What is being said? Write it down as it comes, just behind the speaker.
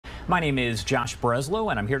My name is Josh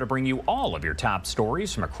Breslow, and I'm here to bring you all of your top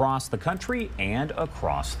stories from across the country and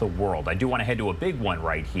across the world. I do want to head to a big one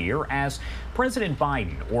right here as President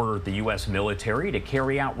Biden ordered the U.S. military to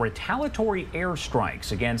carry out retaliatory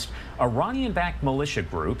airstrikes against Iranian-backed militia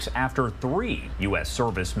groups after 3 U.S.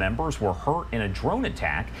 service members were hurt in a drone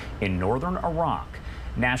attack in northern Iraq.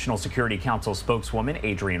 National Security Council spokeswoman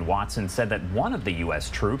Adrienne Watson said that one of the U.S.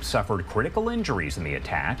 troops suffered critical injuries in the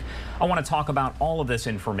attack. I want to talk about all of this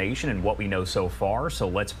information and what we know so far, so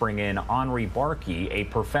let's bring in Henri Barkey, a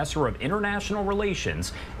professor of international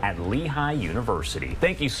relations at Lehigh University.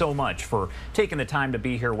 Thank you so much for taking the time to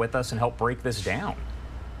be here with us and help break this down.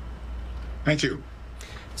 Thank you.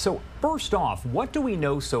 So first off, what do we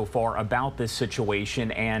know so far about this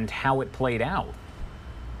situation and how it played out?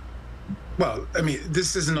 Well, I mean,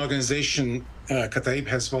 this is an organization, Kataib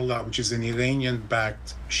Hezbollah, which is an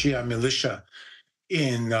Iranian-backed Shia militia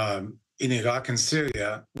in Iraq and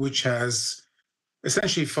Syria, which has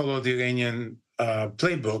essentially followed the Iranian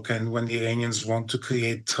playbook. And when the Iranians want to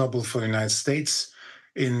create trouble for the United States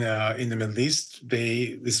in the Middle East,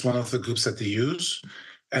 it's one of the groups that they use.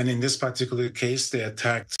 And in this particular case, they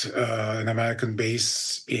attacked an American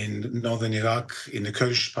base in northern Iraq, in the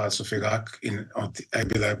Kurdish parts of Iraq, on the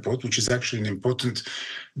Erbil airport, which is actually an important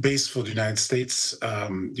base for the United States.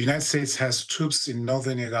 The United States has troops in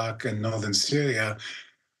northern Iraq and northern Syria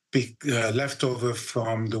left over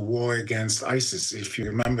from the war against ISIS. If you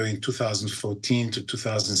remember, in 2014 to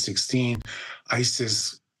 2016,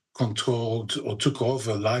 ISIS controlled or took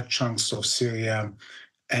over large chunks of Syria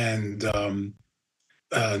and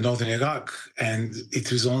northern Iraq, and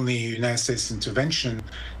it was only United States intervention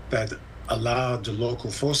that allowed the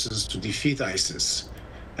local forces to defeat ISIS.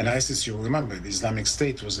 And ISIS, you will remember, the Islamic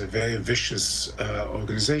State was a very vicious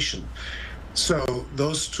organization. So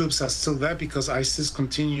those troops are still there because ISIS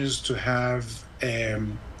continues to have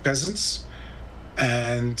presence.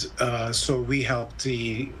 And so we helped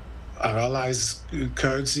our allies,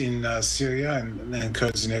 Kurds in Syria and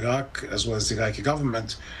Kurds in Iraq, as well as the Iraqi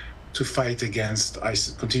government, to fight against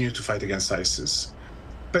ISIS, continue to fight against ISIS.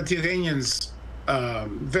 But the Iranians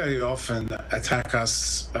very often attack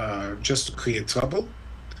us just to create trouble,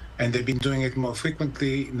 and they've been doing it more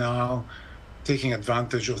frequently now, taking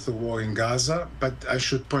advantage of the war in Gaza. But I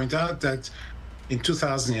should point out that in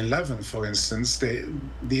 2011, for instance,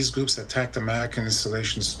 these groups attacked American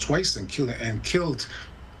installations twice and killed,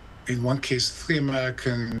 in one case, 3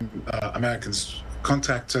 Americans,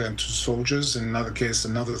 contractor and 2 soldiers, in another case,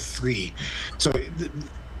 another 3. So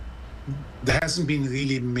there hasn't been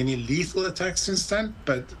really many lethal attacks since then,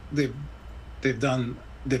 but they've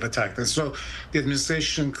attacked. And so the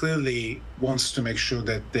administration clearly wants to make sure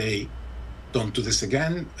that they don't do this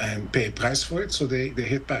again and pay a price for it, so they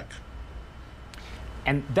hit back.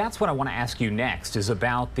 And that's what I want to ask you next, is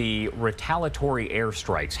about the retaliatory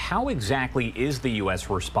airstrikes. How exactly is the U.S.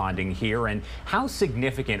 responding here, and how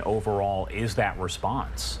significant overall is that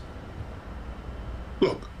response?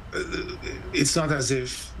 Look, it's not as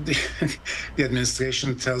if the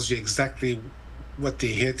administration tells you exactly what they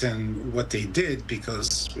hit and what they did,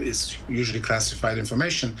 because it's usually classified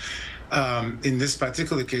information. In this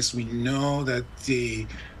particular case, we know that the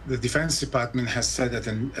Defense Department has said that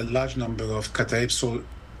a large number of Kataib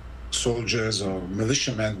soldiers or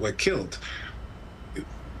militiamen were killed.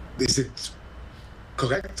 Is it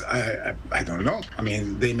correct? I don't know. I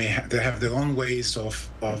mean, they have their own ways of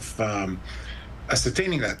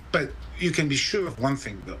ascertaining that. But you can be sure of one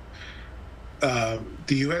thing, though.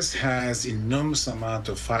 The U.S. has enormous amount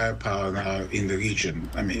of firepower now in the region.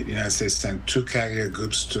 I mean, the United States sent 2 carrier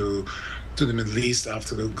groups to the Middle East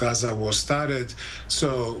after the Gaza war started.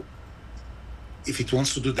 So if it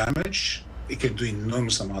wants to do damage, it can do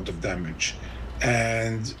enormous amount of damage.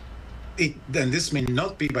 And this may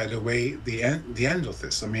not be, by the way, the end of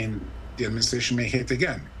this. I mean, the administration may hit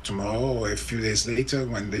again tomorrow or a few days later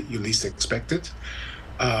when you least expect it.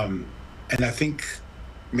 And I think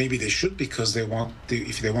maybe they should, because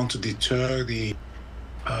if they want to deter the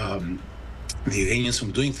Iranians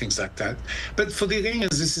from doing things like that. But for the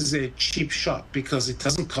Iranians, this is a cheap shot because it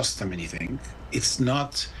doesn't cost them anything. It's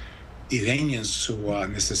not Iranians who are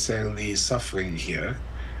necessarily suffering here.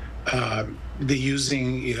 They're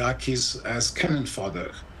using Iraqis as cannon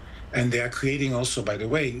fodder. And they are creating also, by the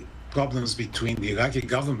way, problems between the Iraqi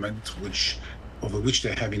government, over which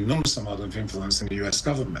they have enormous amount of influence in the U.S.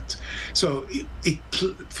 government. So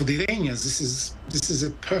for the Iranians, this is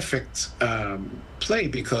a perfect play,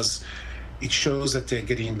 because it shows that they're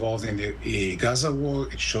getting involved in the Gaza war.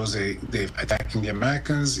 It shows they're attacking the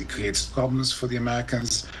Americans. It creates problems for the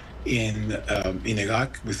Americans in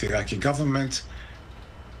Iraq with the Iraqi government.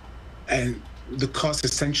 And the cost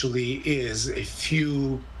essentially is a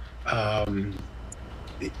few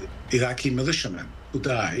Iraqi militiamen who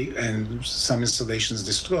die and some installations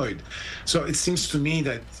destroyed. So it seems to me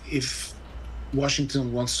that if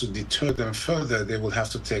Washington wants to deter them further, they will have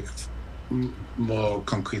to take more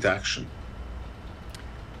concrete action.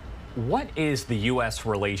 What is the U.S.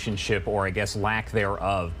 relationship, or I guess lack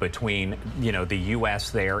thereof, between, the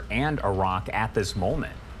U.S. there and Iraq at this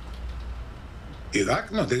moment?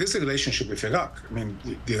 Iraq? No, there is a relationship with Iraq. I mean,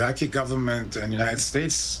 the Iraqi government and the United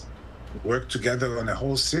States work together on a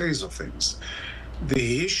whole series of things.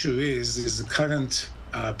 The issue is the current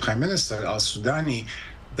Prime Minister, al-Sudani,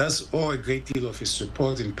 does owe a great deal of his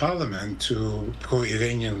support in parliament to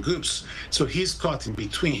pro-Iranian groups. So he's caught in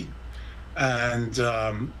between. And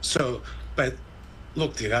but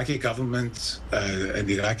look, the Iraqi government and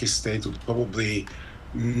the Iraqi state would probably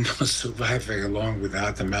not survive very long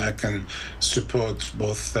without American support,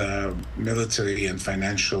 both military and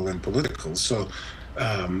financial and political. So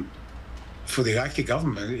for the Iraqi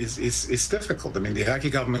government, it's difficult. I mean, the Iraqi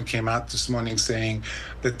government came out this morning saying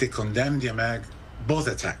that they condemned both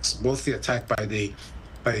attacks, both the attack by the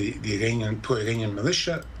Iranian pro-Iranian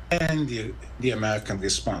militia and the American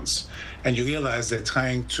response. And you realize they're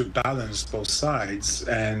trying to balance both sides,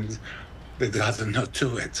 and they'd rather not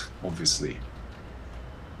do it, obviously.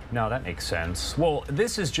 No, that makes sense. Well,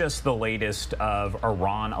 this is just the latest of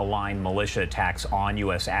Iran-aligned militia attacks on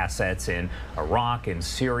U.S. assets in Iraq and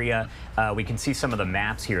Syria. We can see some of the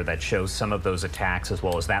maps here that show some of those attacks as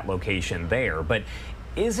well as that location there. But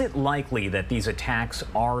is it likely that these attacks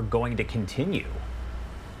are going to continue?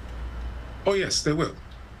 Oh, yes, they will.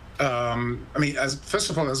 I mean, first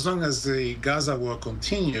of all, as long as the Gaza war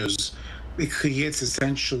continues, it creates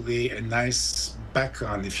essentially a nice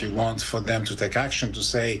background, if you want, for them to take action, to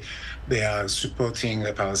say they are supporting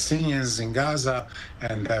the Palestinians in Gaza,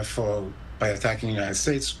 and therefore, by attacking the United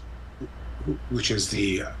States, which is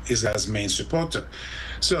Israel's main supporter.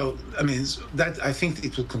 So, I mean, I think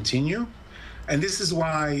it will continue. And this is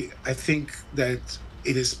why I think that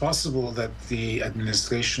it is possible that the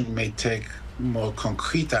administration may take more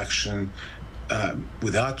concrete action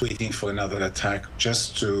without waiting for another attack,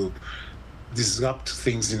 just to disrupt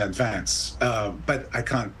things in advance. But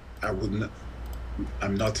I'm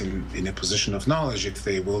not in a position of knowledge if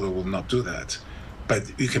they will or will not do that. But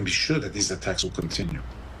you can be sure that these attacks will continue.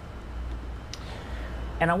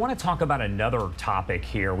 And I want to talk about another topic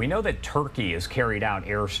here. We know that Turkey has carried out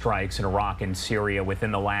airstrikes in Iraq and Syria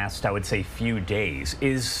within the last, I would say, few days.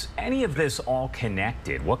 Is any of this all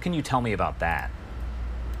connected? What can you tell me about that?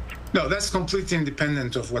 No, that's completely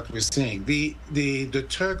independent of what we're seeing. The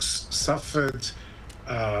Turks suffered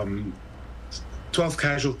 12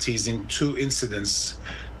 casualties in 2 incidents.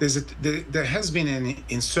 There has been an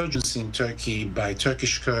insurgency in Turkey by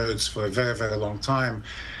Turkish Kurds for a very, very long time.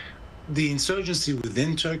 The insurgency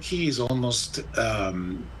within Turkey is almost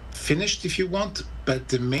finished, if you want, but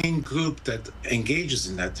the main group that engages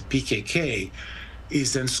in that, the PKK,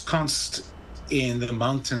 is ensconced in the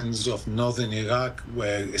mountains of northern Iraq,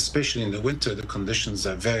 where, especially in the winter, the conditions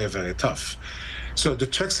are very, very tough. So the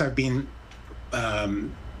Turks have been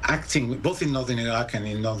acting both in northern Iraq and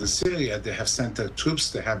in northern Syria. They have sent their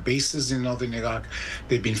troops, they have bases in northern Iraq.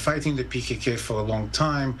 They've been fighting the PKK for a long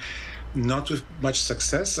time, not with much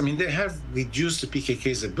success. I mean, they have reduced the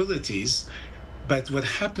PKK's abilities, but what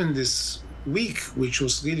happened this week, which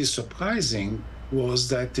was really surprising, was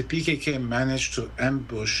that the PKK managed to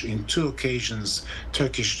ambush in 2 occasions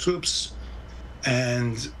Turkish troops,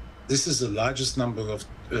 and this is the largest number of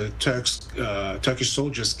Turkish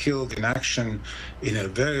soldiers killed in action in a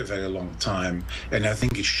very, very long time. And I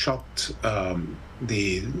think it shocked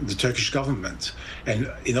the Turkish government. And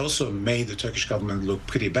it also made the Turkish government look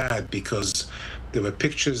pretty bad, because there were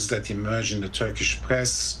pictures that emerged in the Turkish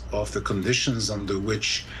press of the conditions under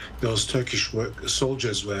which those Turkish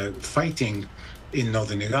soldiers were fighting in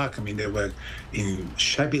northern Iraq. I mean, they were in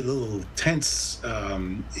shabby little tents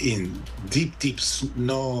in deep, deep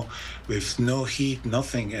snow with no heat,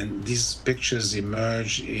 nothing. And these pictures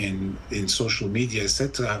emerge in social media,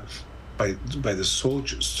 etc., by the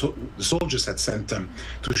soldiers. So the soldiers had sent them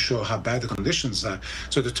to show how bad the conditions are.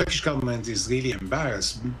 So the Turkish government is really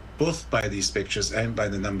embarrassed, both by these pictures and by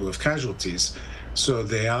the number of casualties. So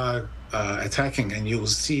they are attacking, and you will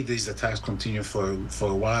see these attacks continue for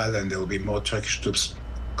a while, and there will be more Turkish troops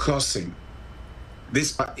crossing.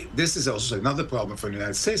 This is also another problem for the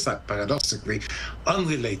United States, paradoxically,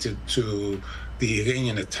 unrelated to the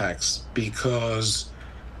Iranian attacks, because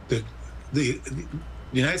the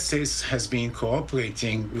United States has been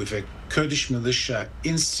cooperating with a Kurdish militia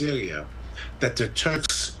in Syria that the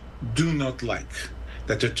Turks do not like.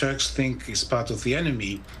 that the Turks think is part of the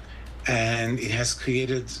enemy. And it has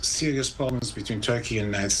created serious problems between Turkey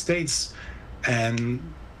and the United States. And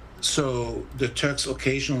so the Turks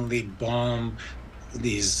occasionally bomb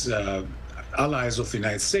these allies of the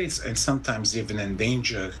United States and sometimes even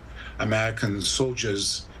endanger American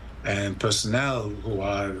soldiers and personnel who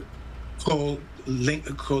are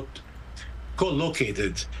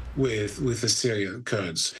co-located with the Syrian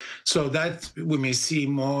Kurds. So that we may see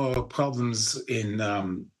more problems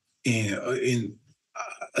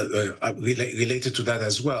related to that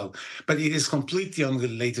as well. But it is completely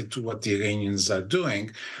unrelated to what the Iranians are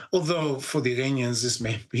doing, although for the Iranians, this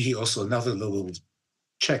may be also another little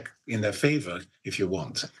check in their favor, if you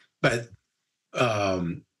want. But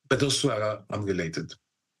those two are unrelated.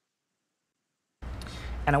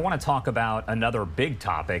 And I want to talk about another big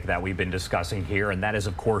topic that we've been discussing here, and that is,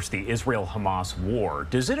 of course, the Israel-Hamas war.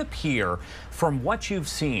 Does it appear, from what you've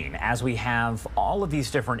seen, as we have all of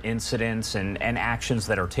these different incidents and actions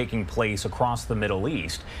that are taking place across the Middle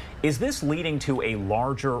East, is this leading to a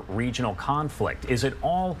larger regional conflict? Is it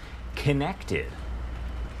all connected?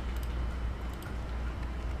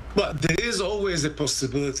 Well, there is always a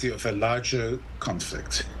possibility of a larger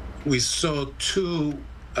conflict. We saw two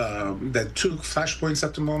flashpoints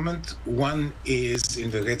at the moment. One is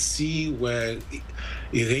in the Red Sea, where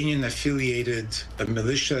Iranian-affiliated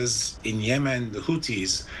militias in Yemen, the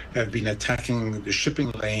Houthis, have been attacking the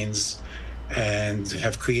shipping lanes and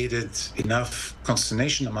have created enough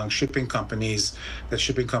consternation among shipping companies that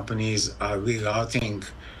shipping companies are rerouting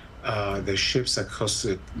their ships across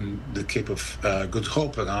the Cape of Good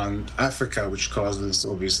Hope around Africa, which causes,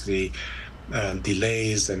 obviously,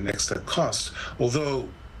 delays and extra costs. Although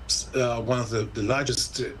one of the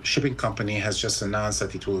largest shipping company has just announced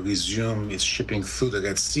that it will resume its shipping through the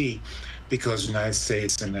Red Sea because the United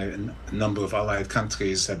States and a number of allied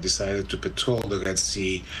countries have decided to patrol the Red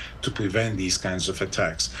Sea to prevent these kinds of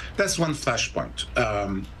attacks. That's one flashpoint.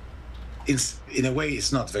 In a way,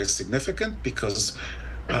 it's not very significant because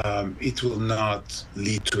it will not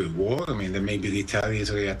lead to a war. I mean, there may be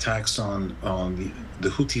retaliatory attacks on the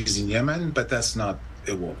Houthis in Yemen, but that's not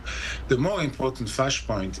a war. The more important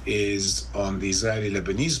flashpoint is on the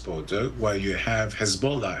Israeli-Lebanese border, where you have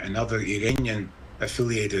Hezbollah, another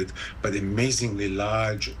Iranian-affiliated but amazingly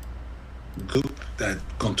large group that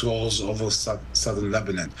controls over southern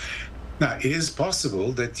Lebanon. Now, it is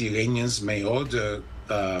possible that the Iranians may order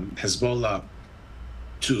Hezbollah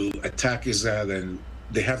to attack Israel, and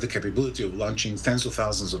they have the capability of launching tens of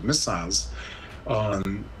thousands of missiles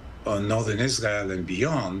on northern Israel and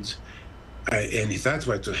beyond. And if that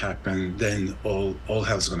were to happen, then all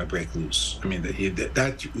hell's going to break loose. I mean,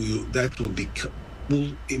 that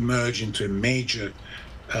will emerge into a major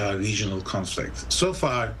regional conflict. So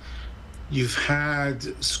far, you've had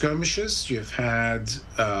skirmishes, you've had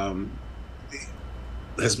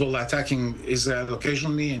Hezbollah attacking Israel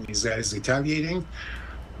occasionally, and Israel is retaliating,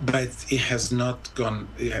 but it has not gone.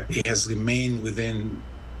 It has remained within,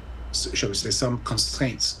 shall we say, some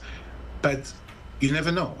constraints. But you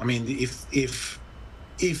never know. I mean, if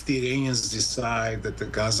the Iranians decide that the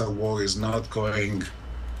Gaza war is not going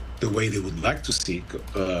the way they would like to see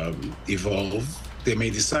evolve, they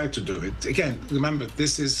may decide to do it. Again, remember,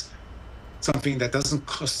 this is something that doesn't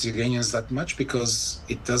cost the Iranians that much because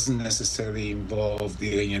it doesn't necessarily involve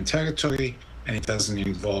the Iranian territory, and it doesn't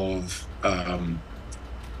involve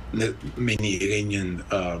many Iranian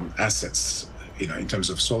assets, in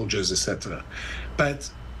terms of soldiers, etc.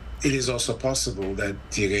 But it is also possible that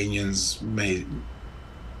the Iranians may,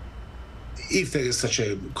 if there is such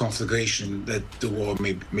a conflagration, that the war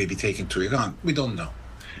may be taken to Iran. We don't know.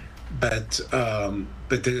 But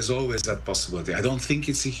there is always that possibility. I don't think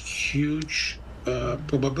it's a huge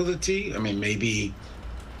probability. I mean, maybe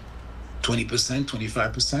 20%,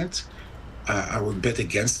 25%. I would bet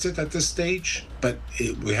against it at this stage, but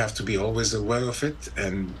we have to be always aware of it.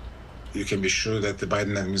 And you can be sure that the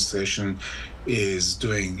Biden administration is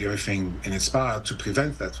doing everything in its power to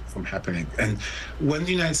prevent that from happening. And when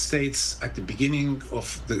the United States, at the beginning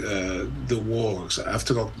of the war, so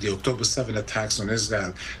after the October 7 attacks on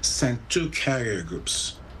Israel, sent 2 carrier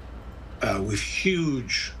groups with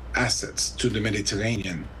huge assets to the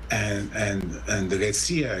Mediterranean and the Red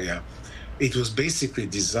Sea area, it was basically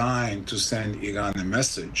designed to send Iran a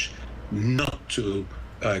message not to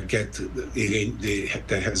get the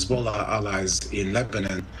Hezbollah allies in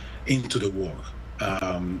Lebanon into the war.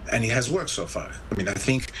 And it has worked so far. I mean, I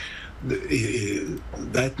think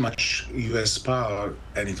that much U.S. power,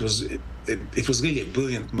 and it was really a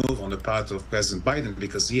brilliant move on the part of President Biden,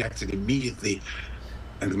 because he acted immediately.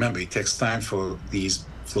 And remember, it takes time for these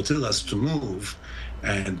flotillas to move.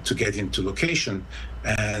 and to get into location.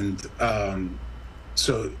 And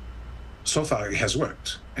so far it has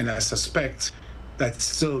worked. And I suspect that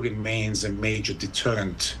still remains a major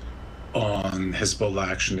deterrent on Hezbollah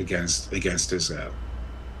action against Israel.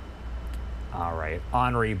 All right.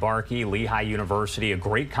 Henri Barkey, Lehigh University, a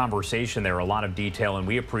great conversation there, a lot of detail, and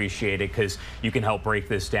we appreciate it because you can help break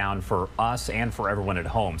this down for us and for everyone at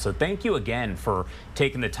home. So thank you again for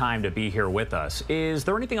taking the time to be here with us. Is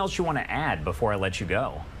there anything else you want to add before I let you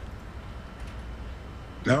go?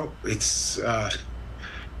 No, it's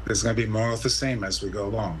there's going to be more of the same as we go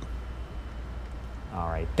along. All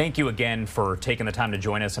right. Thank you again for taking the time to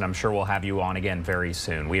join us, and I'm sure we'll have you on again very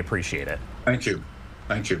soon. We appreciate it. Thank you.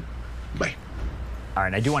 Thank you. Bye. All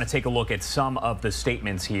right, I do want to take a look at some of the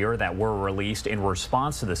statements here that were released in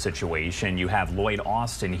response to the situation. You have Lloyd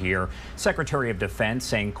Austin here, Secretary of Defense,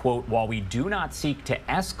 saying, quote, while we do not seek to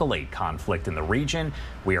escalate conflict in the region,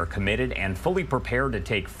 we are committed and fully prepared to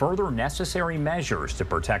take further necessary measures to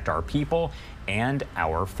protect our people and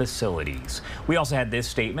our facilities. We also had this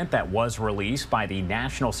statement that was released by the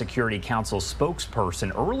National Security Council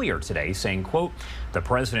spokesperson earlier today saying, quote, the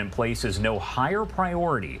president places no higher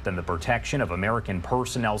priority than the protection of American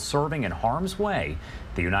personnel serving in harm's way.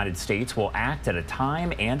 The United States will act at a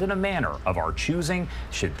time and in a manner of our choosing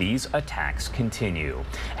should these attacks continue.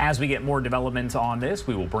 As we get more developments on this,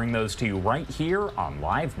 we will bring those to you right here on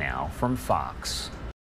Live Now from Fox.